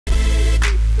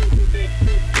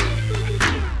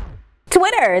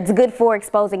Twitter. It's good for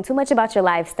exposing too much about your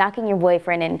life, stalking your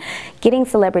boyfriend, and getting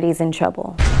celebrities in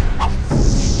trouble.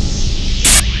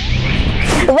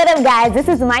 What up, guys? This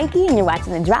is Mykie and you're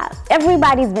watching The Drop.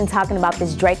 Everybody's been talking about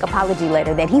this Drake apology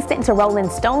letter that he sent to Rolling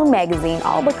Stone magazine,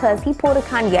 all because he pulled a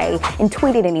Kanye and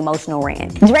tweeted an emotional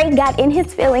rant. Drake got in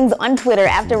his feelings on Twitter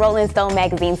after Rolling Stone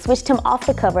magazine switched him off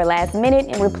the cover last minute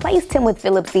and replaced him with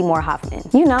Philip Seymour Hoffman.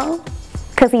 You know,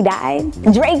 because he died.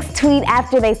 Drake's tweet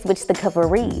after they switched the cover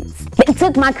reads, "They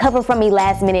took my cover from me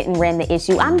last minute and ran the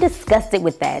issue. I'm disgusted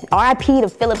with that. RIP to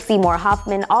Philip Seymour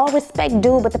Hoffman. All respect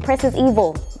due, but the press is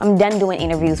evil. I'm done doing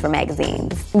interviews for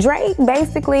magazines." Drake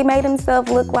basically made himself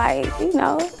look like, you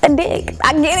know, a dick.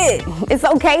 I get it. It's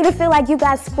okay to feel like you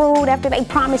got screwed after they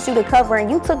promised you the cover and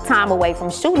you took time away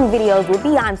from shooting videos with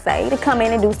Beyonce to come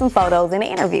in and do some photos and an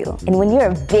interview. And when you're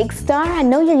a big star, I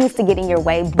know you're used to getting your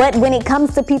way, but when it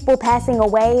comes to people passing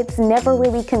away, it's never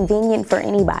really convenient for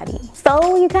anybody.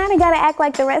 So you kind of got to act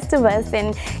like the rest of us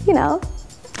and, you know,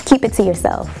 keep it to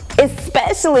yourself.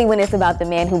 Especially when it's about the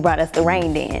man who brought us the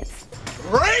rain dance.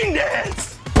 Rain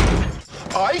dance?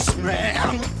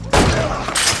 Iceman?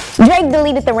 Drake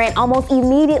deleted the rant almost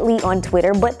immediately on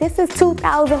Twitter, but this is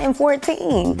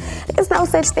 2014. There's no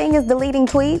such thing as deleting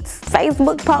tweets,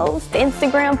 Facebook posts,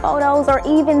 Instagram photos, or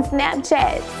even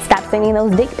Snapchat. Stop sending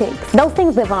those dick pics. Those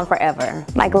things live on forever,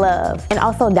 like love, and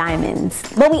also diamonds.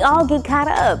 But we all get caught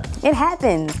up. It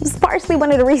happens. It's partially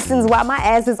one of the reasons why my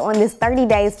ass is on this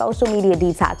 30-day social media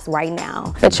detox right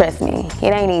now. But trust me,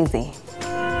 it ain't easy.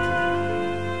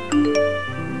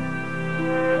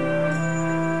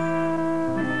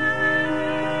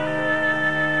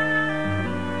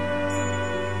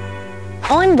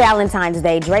 On Valentine's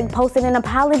Day, Drake posted an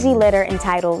apology letter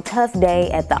entitled "Tough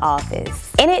Day at the Office."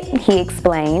 In it, he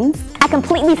explains, "I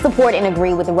completely support and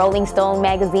agree with Rolling Stone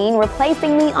magazine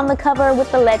replacing me on the cover with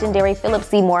the legendary Philip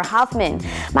Seymour Hoffman.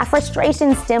 My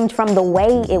frustration stemmed from the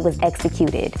way it was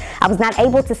executed. I was not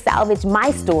able to salvage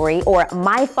my story or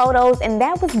my photos, and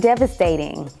that was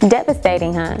devastating."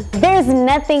 Devastating, huh? There's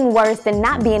nothing worse than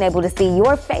not being able to see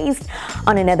your face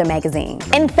on another magazine.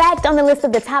 In fact, on the list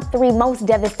of the top 3 most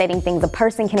devastating things a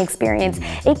person can experience,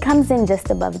 it comes in just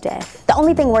above death. The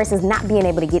only thing worse is not being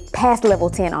able to get past level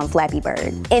 10 on Flappy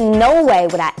Bird. In no way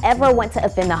would I ever want to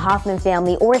offend the Hoffman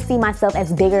family or see myself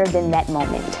as bigger than that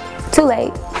moment. Too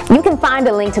late. You can find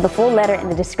a link to the full letter in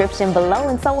the description below.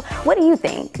 And so, what do you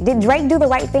think? Did Drake do the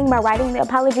right thing by writing the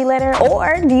apology letter?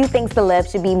 Or do you think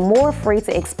celebs should be more free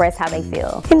to express how they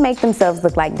feel and make themselves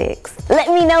look like dicks? Let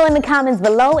me know in the comments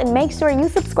below and make sure you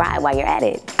subscribe while you're at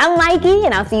it. I'm Mykie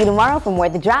and I'll see you tomorrow for more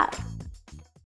The Drop.